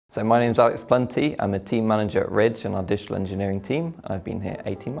So my name's Alex Plunty. I'm a team manager at Ridge in our digital engineering team. I've been here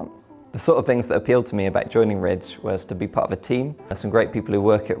 18 months. The sort of things that appealed to me about joining Ridge was to be part of a team. There's some great people who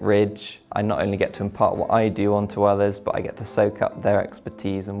work at Ridge. I not only get to impart what I do onto others, but I get to soak up their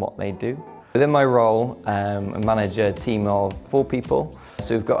expertise and what they do. Within my role, I manage a team of 4 people.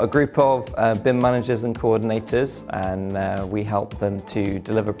 So we've got a group of BIM managers and coordinators, and we help them to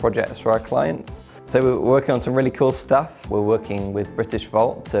deliver projects for our clients. So we're working on some really cool stuff. We're working with British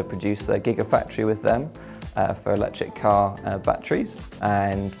Volt to produce a gigafactory with them for electric car batteries.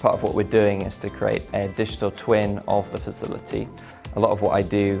 And part of what we're doing is to create a digital twin of the facility. A lot of what I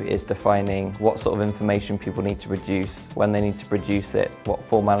do is defining what sort of information people need to produce, when they need to produce it, what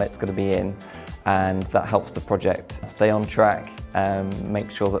format it's going to be in, and that helps the project stay on track, make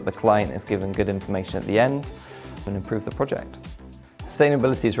sure that the client is given good information at the end, and improve the project.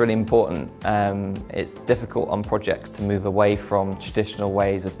 Sustainability is really important. It's difficult on projects to move away from traditional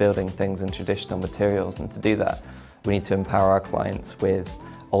ways of building things and traditional materials, and to do that we need to empower our clients with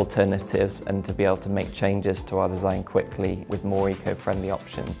alternatives and to be able to make changes to our design quickly with more eco-friendly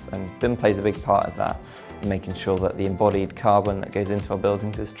options. And BIM plays a big part of that, in making sure that the embodied carbon that goes into our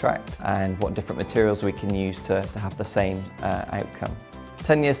buildings is tracked and what different materials we can use to have the same outcome.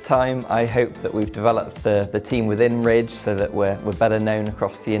 10 years time, I hope that we've developed the team within Ridge so that we're better known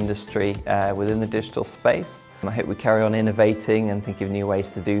across the industry within the digital space. And I hope we carry on innovating and think of new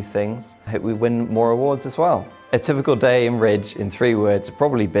ways to do things. I hope we win more awards as well. A typical day in Ridge, in 3 words, would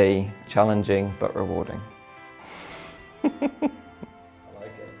probably be challenging but rewarding. I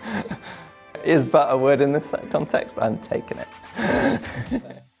like it. Is but a word in this context? I'm taking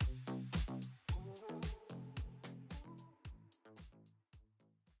it.